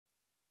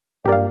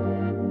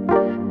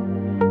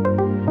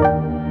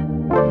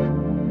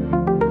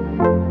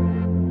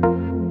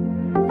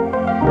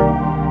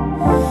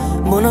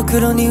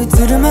袋に映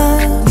る間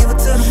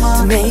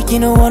ため息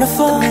の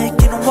waterfall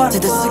ただ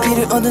すぎ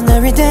る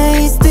ordinary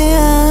days 出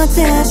会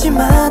ってし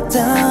まっ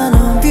た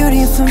の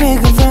beautiful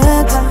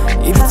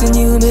regret いびつ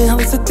に埋め合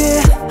わせ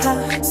て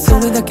そ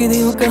れだけ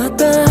でよかっ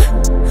た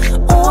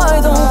Oh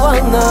I don't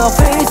wanna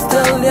face the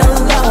real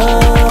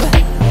love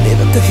鈍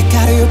く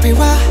光る指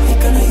は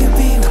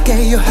時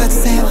計を外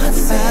せか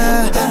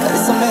り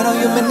そめの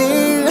夢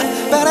に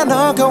But I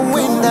know go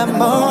in the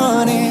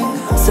morning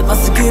狭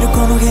すぎるこ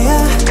の部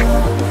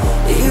屋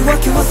言い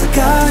訳を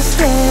探し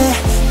て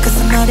重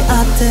なり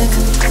合って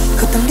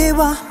く二人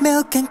は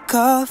Milk and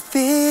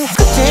Coffee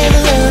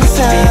唇にさ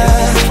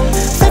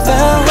Never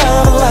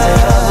love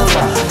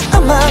love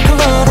甘く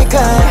の願い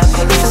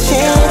優しい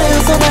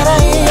嘘なら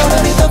いい夜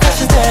に溶か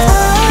して I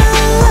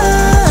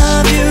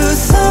love you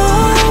so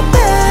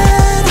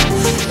bad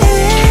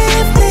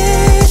If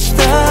it's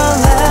the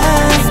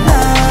last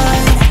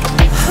night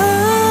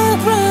I'd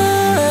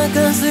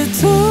rather say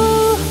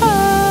too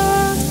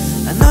hard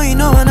I know you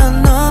know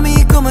何の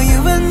みこも言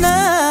え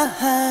な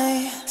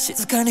い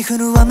静かに降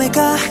る雨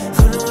が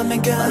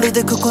まる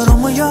で心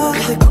もよ Oh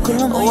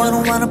I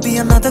don't wanna be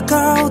another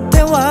girl っ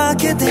てわ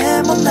け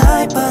でも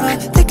ない But I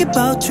think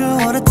about you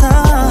all the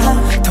time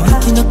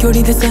吐息の距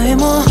離でさえ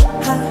も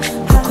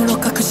心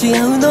隠し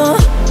合うの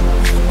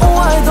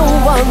Oh I don't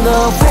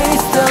wanna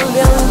face the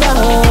real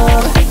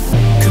love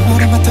曇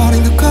る的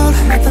に残る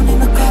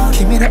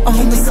君の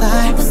on the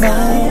side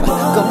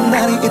こん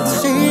なに愛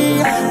し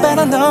い But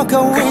I know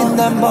go in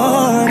the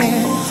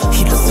morning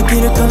広す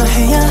ぎるこの部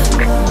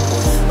屋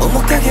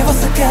面影を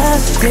探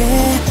して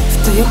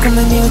ふと横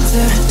目に映る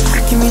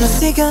君の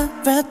シガ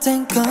レット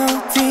and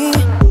coffee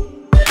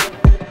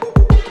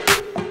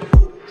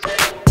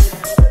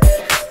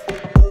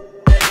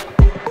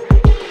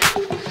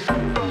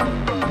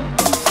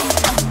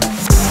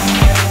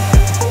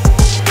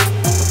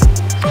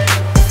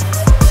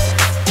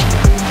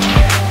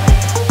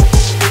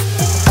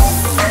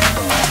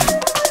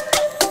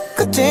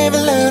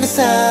唇に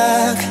咲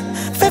く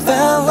Fever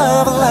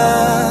love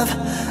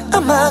love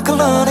甘く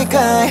の願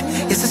い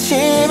優し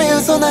い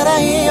嘘なら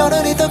いい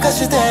夜に溶か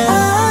して I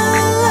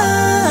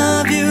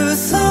love you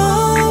so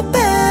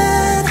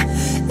bad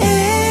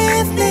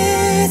If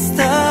it's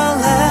the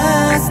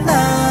last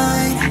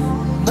night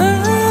ま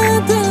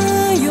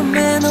だ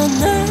夢の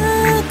中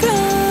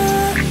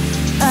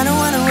I don't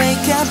wanna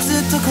wake up ず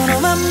っとこの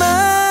ま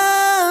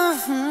ま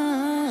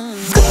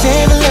唇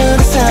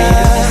に咲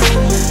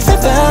く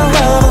Fever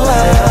love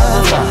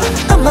love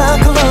甘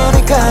くの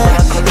願い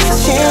優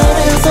しい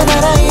嘘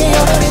ならいい